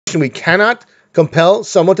question. We cannot compel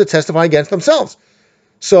someone to testify against themselves.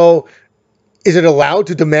 So, is it allowed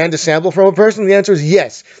to demand a sample from a person? The answer is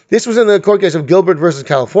yes. This was in the court case of Gilbert versus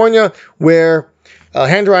California, where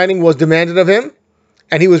handwriting was demanded of him,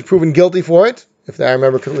 and he was proven guilty for it, if I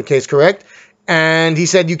remember the case correct. And he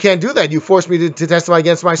said, you can't do that. You forced me to testify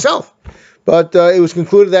against myself. But it was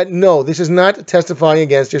concluded that, no, this is not testifying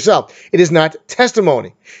against yourself. It is not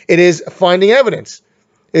testimony. It is finding evidence.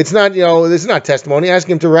 It's not, this is not testimony.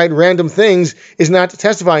 Asking him to write random things is not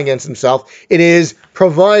testifying against himself. It is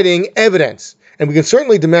providing evidence. And we can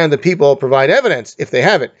certainly demand that people provide evidence if they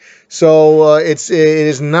have it. So it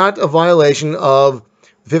is not a violation of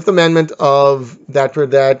the Fifth Amendment of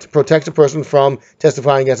that protects a person from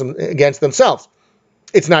testifying against themselves.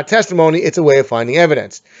 It's not testimony. It's a way of finding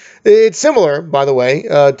evidence. It's similar, by the way,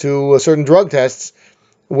 to certain drug tests,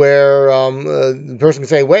 where the person can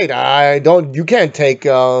say, "Wait, you can't take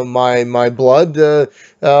my blood.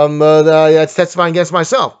 That's testifying against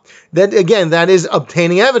myself." That is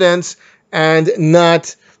obtaining evidence and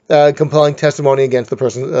not compelling testimony against the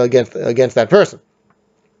person against that person.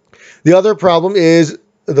 The other problem is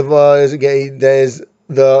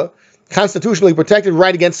the constitutionally protected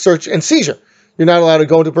right against search and seizure. You're not allowed to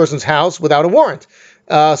go into a person's house without a warrant.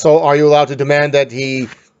 So, are you allowed to demand that he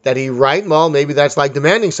write? Well, maybe that's like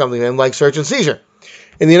demanding something of him, like search and seizure.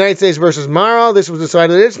 In the United States versus Morrow, this was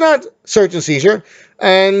decided that it's not search and seizure,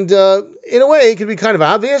 and in a way, it can be kind of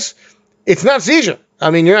obvious. It's not seizure.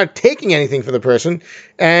 I mean, you're not taking anything from the person,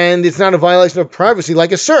 and it's not a violation of privacy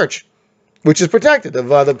like a search, which is protected.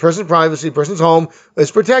 The person's privacy, person's home is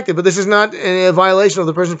protected, but this is not a violation of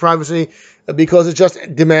the person's privacy because it's just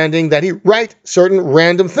demanding that he write certain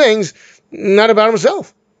random things, not about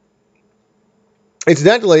himself.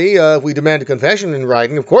 Incidentally, if we demand a confession in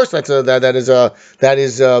writing, of course that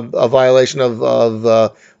is a violation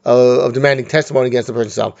of demanding testimony against the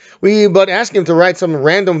person's self. But asking him to write some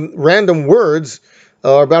random words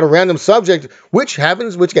about a random subject, which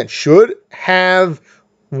again should have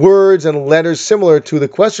words and letters similar to the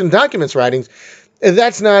question documents writings,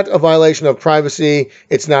 that's not a violation of privacy.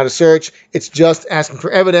 It's not a search. It's just asking for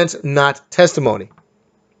evidence, not testimony.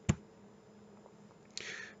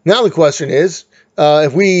 Now the question is,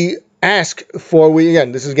 if we ask for,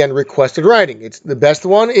 this is again requested writing. It's the best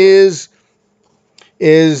one is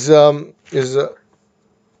the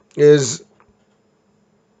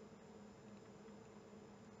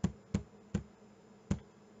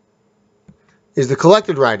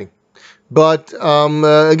collected writing. But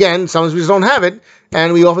again, sometimes we just don't have it,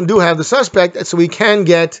 and we often do have the suspect, so we can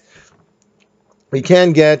get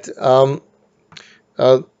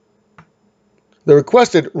the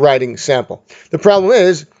requested writing sample. The problem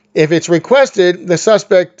is, if it's requested, the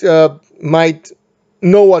suspect might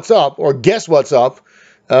know what's up or guess what's up,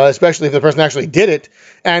 especially if the person actually did it,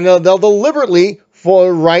 and they'll deliberately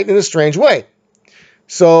write in a strange way.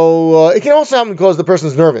 So it can also happen because the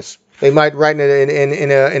person's nervous. They might write it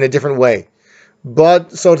in a different way.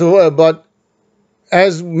 But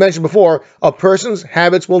as mentioned before, a person's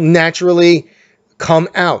habits will naturally come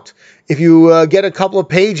out. If you get a couple of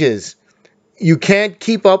pages, you can't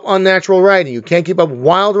keep up unnatural writing. You can't keep up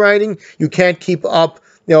wild writing. You can't keep up,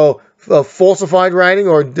 falsified writing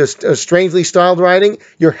or just strangely styled writing.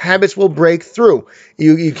 Your habits will break through.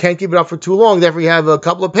 You can't keep it up for too long. Therefore, you have a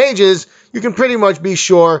couple of pages, you can pretty much be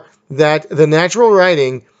sure that the natural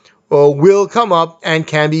writing will come up and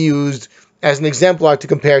can be used as an exemplar to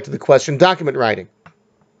compare to the question document writing.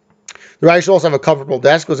 The writer should also have a comfortable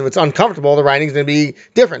desk, because if it's uncomfortable, the writing is going to be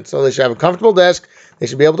different. So they should have a comfortable desk. They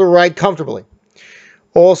should be able to write comfortably.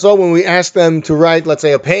 Also, when we ask them to write, let's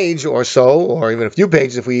say, a page or so, or even a few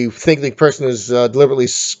pages, if we think the person is deliberately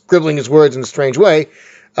scribbling his words in a strange way,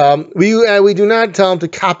 we do not tell him to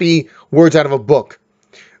copy words out of a book.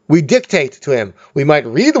 We dictate to him. We might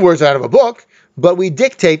read the words out of a book, but we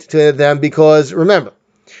dictate to them because, remember,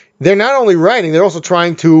 they're not only writing, they're also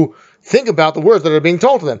trying to think about the words that are being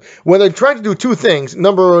told to them. When they're trying to do two things,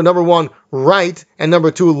 number one, write, and number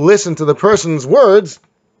two, listen to the person's words,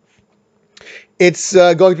 it's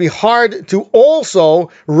going to be hard to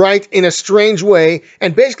also write in a strange way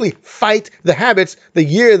and basically fight the habits, the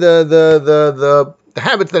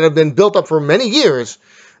habits that have been built up for many years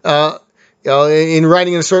in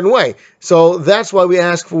writing in a certain way. So that's why we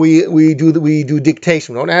ask we do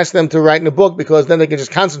dictation. We don't ask them to write in a book, because then they can just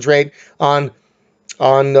concentrate on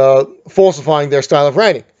falsifying their style of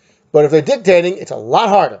writing. But if they're dictating, it's a lot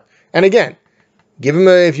harder. And again,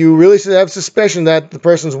 if you really have suspicion that the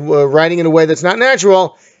person's writing in a way that's not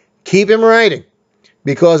natural, keep him writing,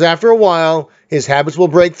 because after a while his habits will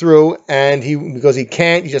break through, and he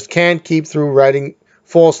just can't keep through writing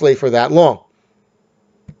falsely for that long.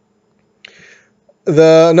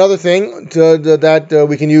 Another thing that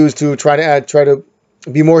we can use to try to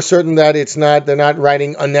be more certain that they're not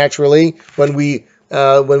writing unnaturally when we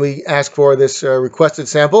ask for this requested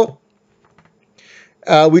sample.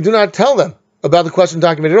 We do not tell them about the question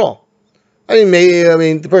document at all. I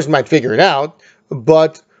mean, the person might figure it out,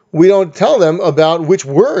 but we don't tell them about which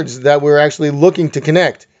words that we're actually looking to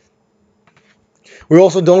connect. We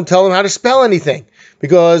also don't tell them how to spell anything,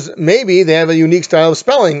 because maybe they have a unique style of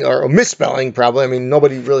spelling, or misspelling, probably. I mean,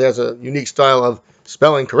 nobody really has a unique style of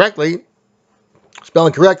spelling correctly.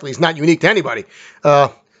 Spelling correctly is not unique to anybody.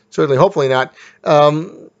 Certainly, hopefully not.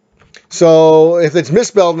 So if it's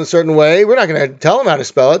misspelled in a certain way, we're not going to tell them how to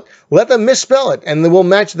spell it. Let them misspell it, and then we'll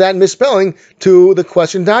match that misspelling to the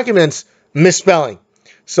question document's misspelling.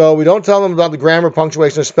 So we don't tell them about the grammar,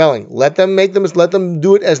 punctuation, or spelling. Let them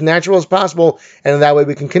do it as natural as possible, and that way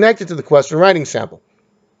we can connect it to the question writing sample.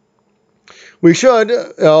 We should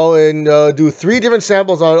do 3 different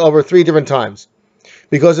samples over 3 different times,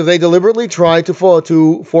 because if they deliberately try to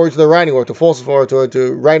forge their writing or to falsify or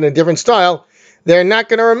to write in a different style, they're not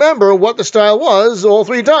going to remember what the style was all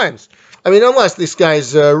 3 times. I mean, unless this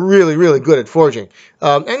guy's really, really good at forging.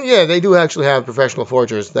 And yeah, they do actually have professional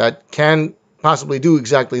forgers that can possibly do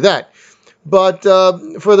exactly that. But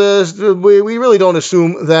for this, we really don't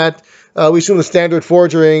assume that. We assume the standard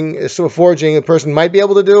forging a person might be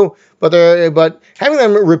able to do, but having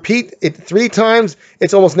them repeat it 3 times,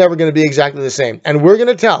 it's almost never going to be exactly the same. And we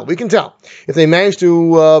can tell. If they manage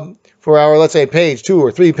to, for our, let's say, page 2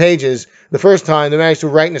 or 3 pages, the first time they manage to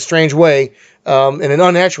write in a strange way, in an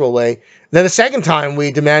unnatural way, then the second time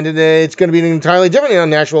we demanded it's going to be an entirely different and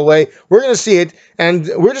unnatural way. We're going to see it, and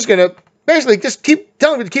we're just going to basically just keep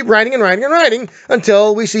telling them to keep writing and writing and writing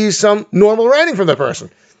until we see some normal writing from the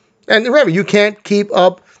person. And remember, you can't keep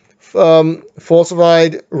up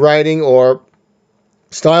falsified writing or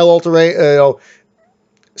style alterations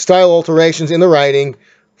in the writing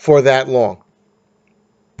for that long.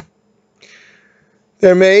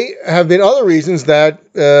 There may have been other reasons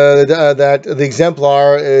that the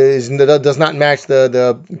exemplar does not match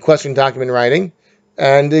the question document writing,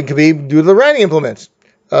 and it could be due to the writing implements.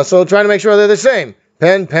 So try to make sure they're the same: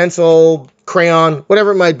 pen, pencil, crayon,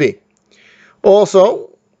 whatever it might be. Also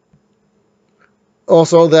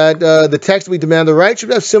that the text we demand to write should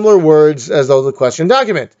have similar words as those of the question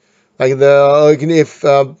document. Like if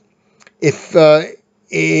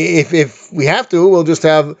we have to, we'll just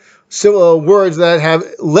have similar words that have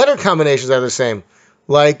letter combinations that are the same.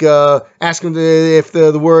 Like ask them if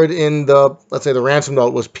the word in let's say the ransom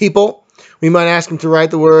note was people, we might ask them to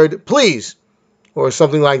write the word please, or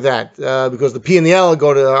something like that, because the P and the L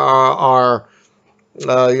go to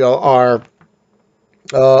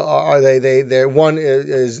their one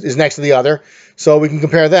is next to the other, so we can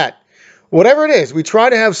compare that. Whatever it is, we try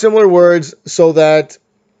to have similar words so that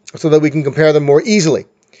we can compare them more easily.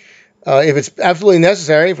 If it's absolutely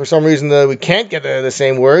necessary, for some reason we can't get the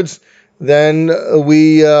same words, then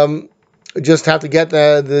we just have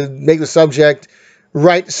to make the subject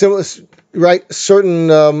write certain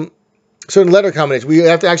letter combinations. We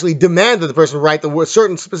have to actually demand that the person write the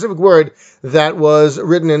certain specific word that was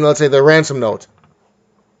written in, let's say, the ransom note.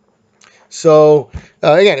 So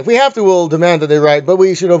again, if we have to, we'll demand that they write, but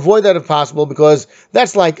we should avoid that if possible, because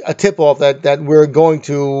that's like a tip-off that we're going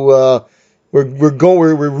to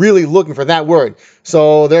we're really looking for that word.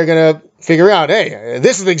 So they're gonna figure out, hey,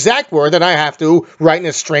 this is the exact word that I have to write in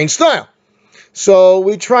a strange style. So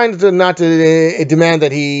we try not to demand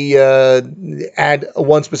that he add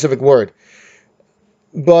one specific word.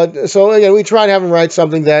 But so again, we try to have him write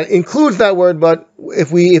something that includes that word. But if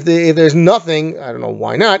there's nothing, I don't know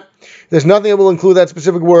why not. If there's nothing that will include that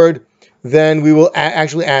specific word, then we will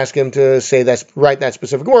actually ask him to write that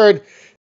specific word.